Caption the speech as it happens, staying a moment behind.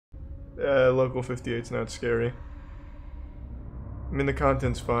Local 58's not scary. I mean, the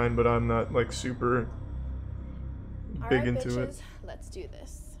content's fine, but I'm not, like, super big into it. Let's do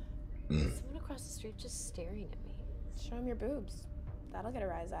this. Someone across the street just staring at me. Show him your boobs. That'll get a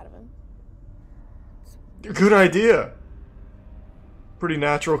rise out of him. Good idea. Pretty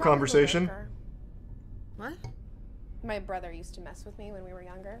natural conversation. What? My brother used to mess with me when we were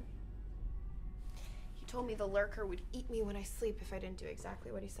younger. He told me the lurker would eat me when I sleep if I didn't do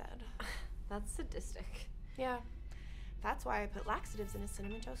exactly what he said. That's sadistic. Yeah. That's why I put laxatives in a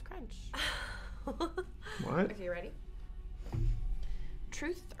cinnamon toast crunch. What? Okay, you ready?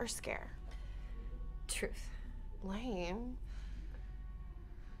 Truth or scare? Truth. Lame.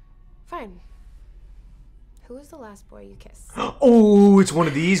 Fine. Who was the last boy you kissed? Oh, it's one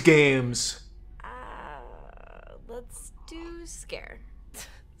of these games. Let's do scare.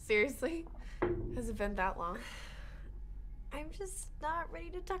 Seriously? Has it been that long? I'm just not ready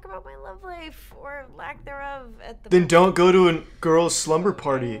to talk about my love life or lack thereof at the Then moment. don't go to a girl's slumber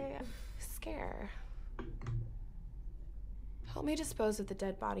party. Scare. Help me dispose of the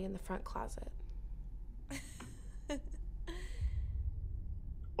dead body in the front closet.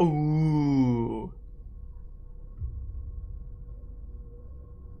 Ooh.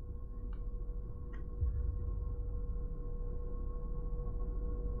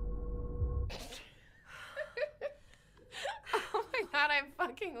 Oh my god, I'm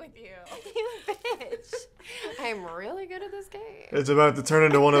fucking with you. You bitch. I'm really good at this game. It's about to turn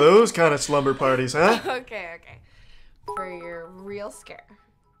into one of those kind of slumber parties, huh? Okay. For your real scare,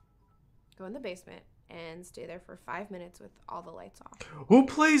 go in the basement and stay there for 5 minutes with all the lights off. Who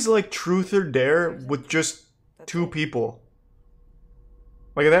plays like Truth or Dare with just two people?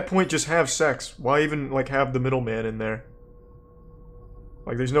 Like at that point, just have sex. Why even like have the middleman in there?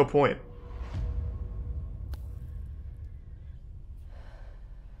 Like there's no point.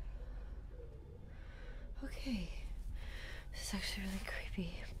 Okay. This is actually really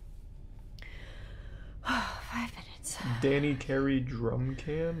creepy. Oh, 5 minutes. Danny Carey drum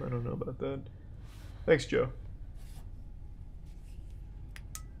cam? I don't know about that. Thanks, Joe.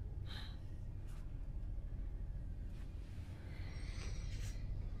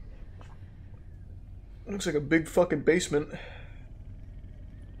 Looks like a big fucking basement.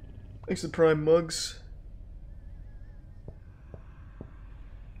 Thanks to Prime Mugs.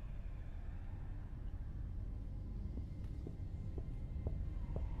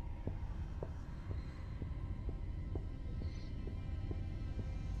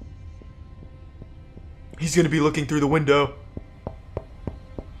 He's gonna be looking through the window.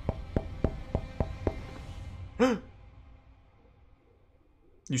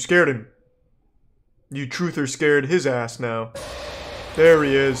 You scared him. You truther scared his ass now. There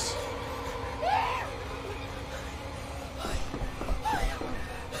he is.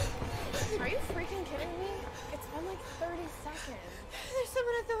 Are you freaking kidding me? It's been like 30 seconds. There's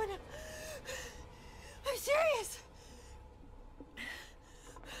someone at the window. I'm serious.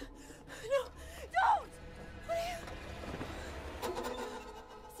 No, don't. What are you?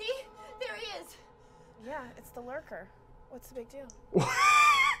 See? There he is. Yeah, it's the lurker. What's the big deal?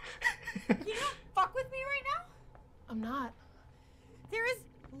 You don't fuck with me right now? I'm not. There is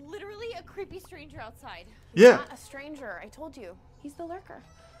literally a creepy stranger outside. Yeah. Not a stranger. I told you. He's the lurker.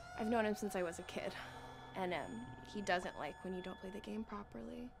 I've known him since I was a kid. And he doesn't like when you don't play the game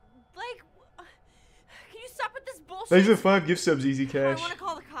properly. Like, can you stop with this bullshit? Thanks for 5 gift subs, Easy I Cash. want to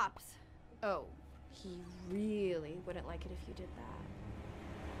call the cops. Oh, he really wouldn't like it if you did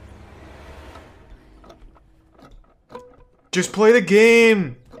that. Just play the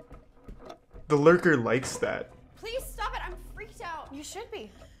game. The lurker likes that. Please stop it. I'm freaked out. You should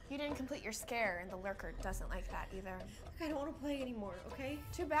be. You didn't complete your scare, and the lurker doesn't like that either. I don't want to play anymore, okay?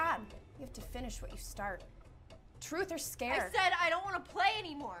 Too bad. You have to finish what you start. Truth or scare? I said I don't want to play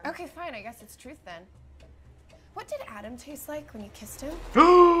anymore. Okay, fine. I guess it's truth then. What did Adam taste like when you kissed him?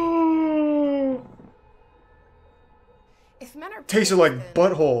 If men are Tasted pig, like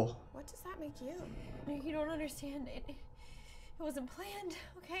butthole. what does that make you? No, you don't understand. It wasn't planned,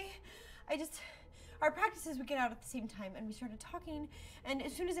 okay? Our practices would get out at the same time, and we started talking, and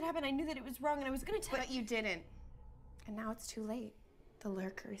as soon as it happened, I knew that it was wrong, and I was gonna tell. But you didn't. And now it's too late. The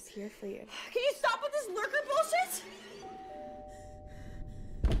lurker is here for you. Can you stop with this lurker bullshit?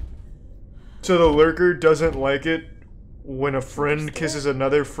 So the lurker doesn't like it when a friend kisses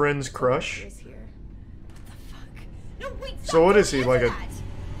another friend's crush? Is here. Fuck. No, wait, stop. So what is he, Don't like answer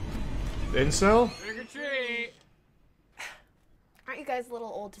a that. incel? Trick or treat! Aren't you guys a little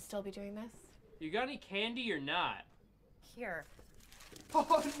old to still be doing this? You got any candy or not? Here.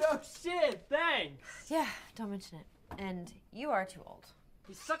 Oh, no shit, thanks! Yeah, don't mention it. And you are too old.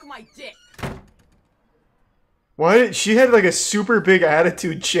 You suck my dick. Why? She had like a super big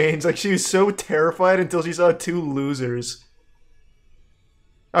attitude change. Like she was so terrified until she saw two losers.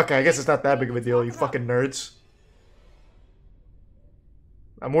 Okay, I guess it's not that big of a deal, you fucking nerds.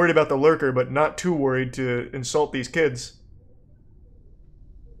 I'm worried about the lurker, but not too worried to insult these kids.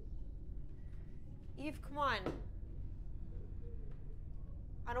 Eve, come on.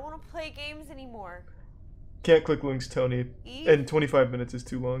 I don't want to play games anymore. Can't click links, Tony. Eve? And 25 minutes is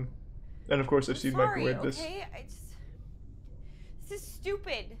too long. And of course, I've seen Sorry, microwave this. okay? This is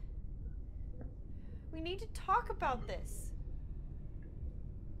stupid. We need to talk about this.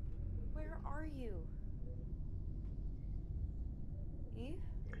 Where are you? Eve?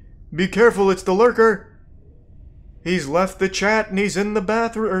 Be careful, it's the lurker. He's left the chat and he's in the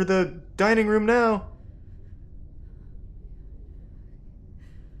bathroom or the dining room now.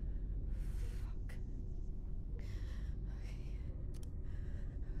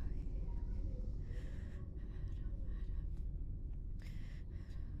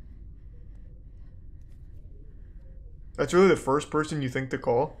 That's really the first person you think to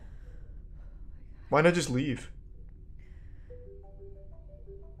call? Why not just leave?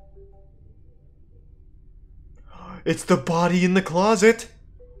 It's the body in the closet!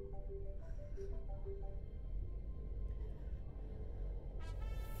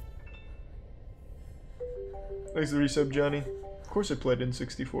 Thanks for the resub, Johnny. Of course I played in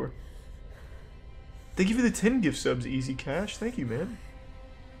 64. Thank you for the 10 gift subs, Easy Cash. Thank you, man.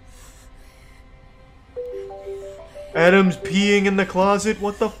 Adam's peeing in the closet.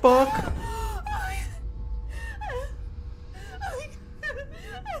 What the fuck?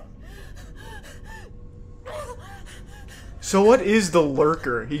 So what is the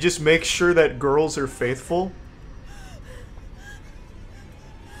lurker? He just makes sure that girls are faithful?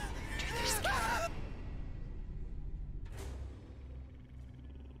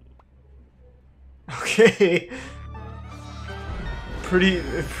 Okay.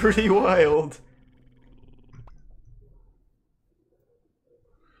 Pretty wild.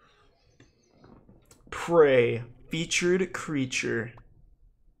 Prey. Featured creature.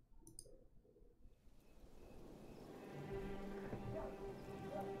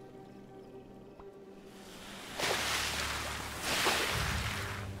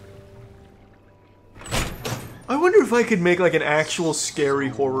 I wonder if I could make like an actual scary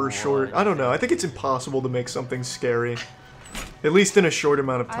horror short. I don't know. I think it's impossible to make something scary. At least in a short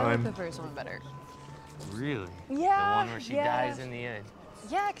amount of I like the time. first one better. Really? Yeah. The one where she dies in the end.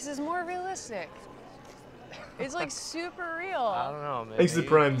 Yeah, because it's more realistic. It's like super real. I don't know, man. Thanks to the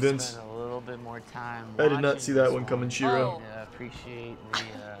Prime, Vince. Spend a little bit more time. I did not watching see that this one coming, Shiro. Oh. Yeah, appreciate the.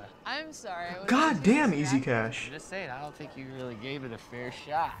 I'm sorry. I was God just being damn, Easy distracted. Cash. I'm just saying, I don't think you really gave it a fair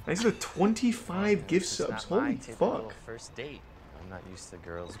shot. Thanks for the 25 gift It's subs. not my Holy typical fuck. First date. I'm not used to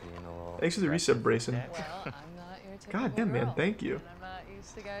girls being a little. Thanks for the resub, aggressive Brayson. like Well, I'm not your typical God damn, man. girl, Thank you. And I'm not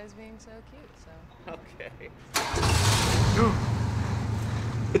used to guys being so cute, that. so. Okay.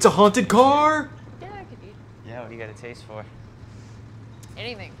 It's a haunted car! Yeah, I could eat Yeah, what do you got a taste for?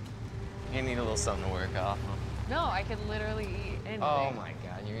 anything. You need a little something to work off. Huh? No, I could literally eat anything. Oh my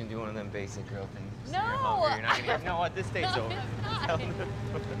god, you're gonna do one of them basic girl things. No! You're hungry, you're not gonna eat. You know what? This date's No, over. it's not.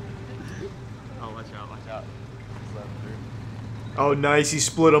 Oh, watch out, watch out. Just let him through. Oh, nice. He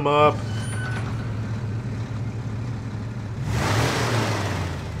split them up.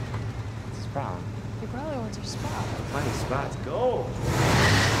 What's his problem? He probably wants your spot. Plenty spots. Go!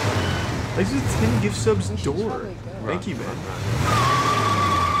 Thanks for the 10 gift subs door. probably go. Thank you, man.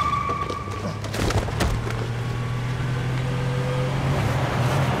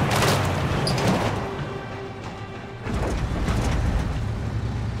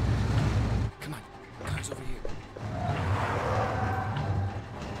 Come on, car's over here.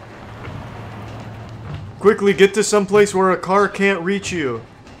 Quickly, get to someplace where a car can't reach you.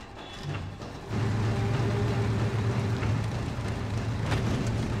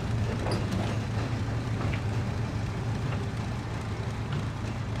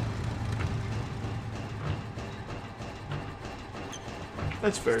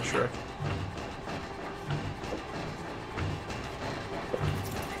 That's fair, Shrek.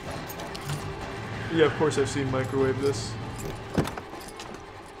 Yeah, of course I've seen microwave this.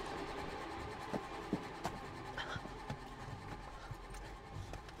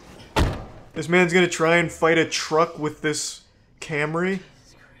 This man's gonna try and fight a truck with this Camry.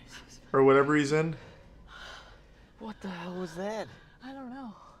 Or whatever he's in. What the hell was that? I don't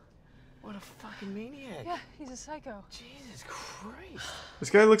know. What a fucking maniac. Yeah, he's a psycho. Jesus Christ. This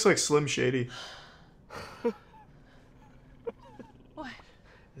guy looks like Slim Shady. What?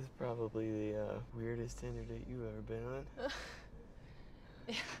 This is probably the weirdest Tinder date you've ever been on.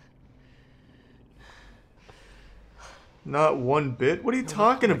 Not one bit? What are you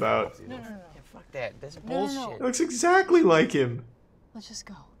talking about? No. Yeah, fuck that. That's no. bullshit. It looks exactly like him. Let's just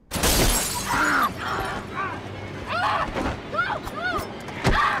go.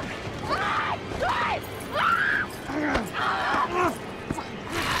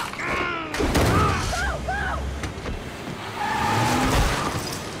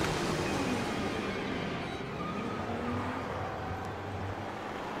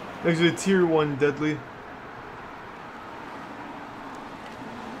 Next to tier 1 deadly.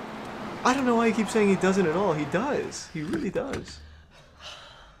 I don't know why he keeps saying he doesn't at all. He does. He really does.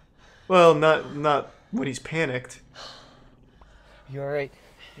 Well, not when he's panicked. You alright?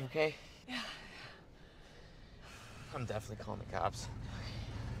 You okay? Yeah. I'm definitely calling the cops.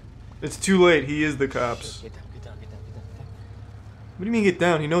 It's too late. He is the cops. Get down. What do you mean get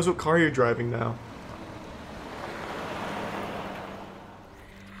down? He knows what car you're driving now.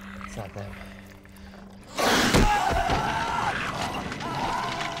 It's not them.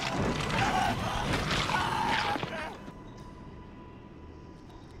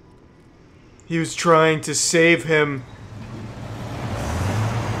 He was trying to save him.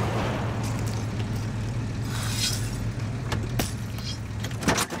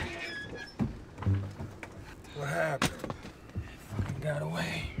 What happened? Fucking got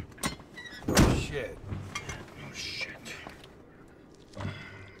away. Oh shit. Oh shit.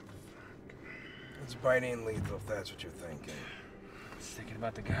 It's bite ain't lethal if that's what you're thinking. I was thinking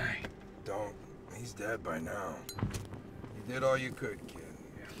about the guy. Don't. He's dead by now. You did all you could, kid.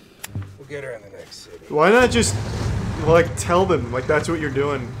 We'll get her in the next city. Why not just, like, tell them, like, that's what you're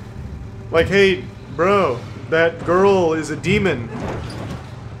doing? Like, hey, bro, that girl is a demon.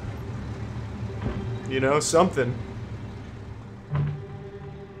 You know, something.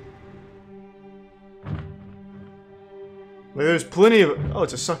 Like, there's plenty of... Oh,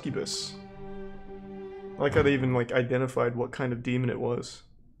 it's a succubus. I like how they even, like, identified what kind of demon it was.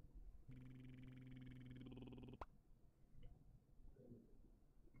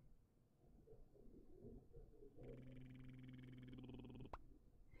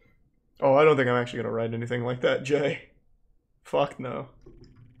 Oh, I don't think I'm actually gonna write anything like that, Jay. Fuck no.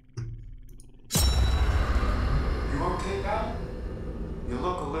 You okay, pal? You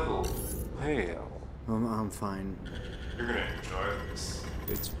look a little pale. I'm fine. You're gonna enjoy this.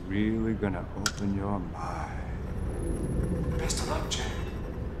 It's really gonna open your mind. Best of luck, Jay.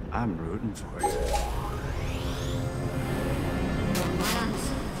 I'm rooting for you.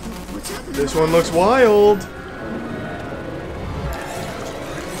 This one looks wild.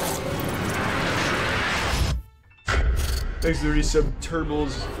 Thanks to the resub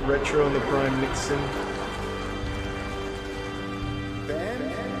Turbos Retro and the Prime Nixon.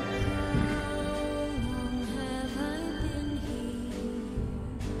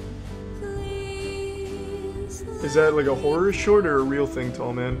 Is that like a horror short or a real thing,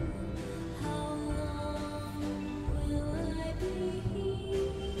 tall man?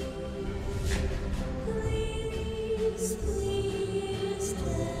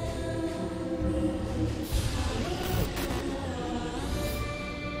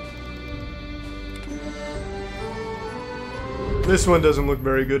 This one doesn't look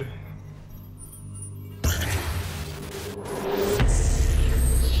very good.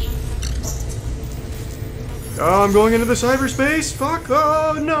 Oh, I'm going into the cyberspace! Fuck!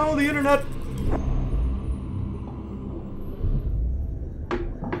 Oh no, the internet!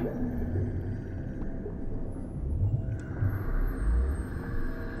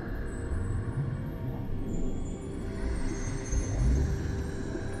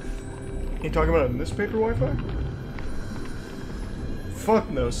 You talking about a newspaper Wi-Fi? Fuck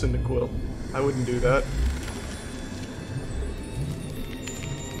no, Cyndaquil. I wouldn't do that.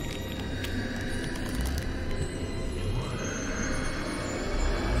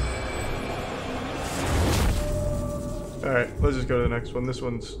 Alright, let's just go to the next one. This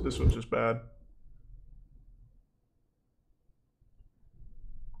one's just bad.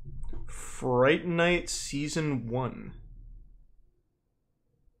 Fright Night Season 1.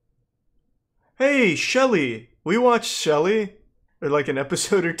 Hey, Shelly! We watched Shelly. Or like an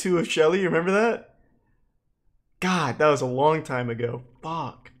episode or two of Shelly, you remember that? God, that was a long time ago.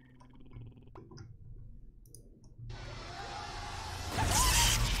 Fuck.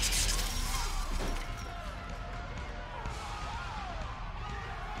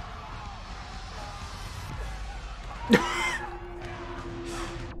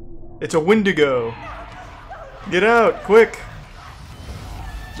 It's a Wendigo. Get out, quick.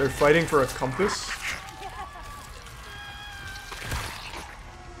 They're fighting for a compass?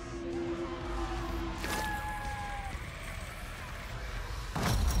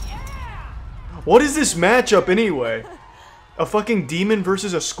 What is this matchup anyway? A fucking demon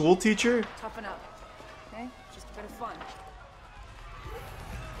versus a school teacher? Toughen up. Okay? Just a bit of fun.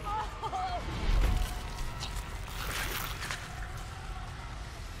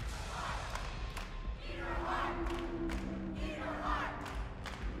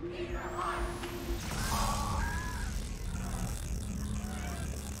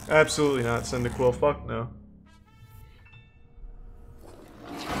 Absolutely not, Cyndaquil. Fuck no.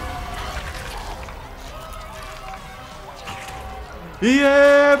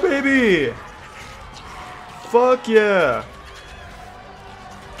 Yeah, baby! Fuck yeah!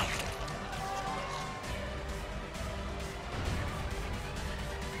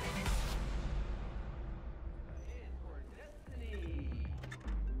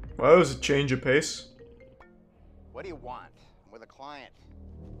 Well, that was a change of pace. What do you want? I'm with a client.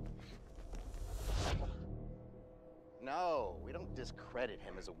 No, we don't discredit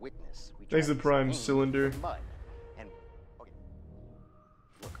him as a witness. We Thanks try the to prime stain cylinder. the mud. And okay.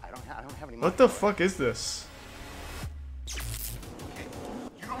 Look, I don't have any money. What the fuck is this? You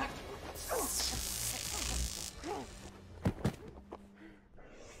don't have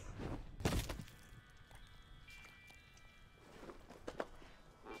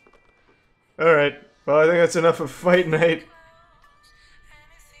Alright, well I think that's enough of Fight Night.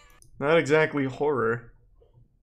 Not exactly horror.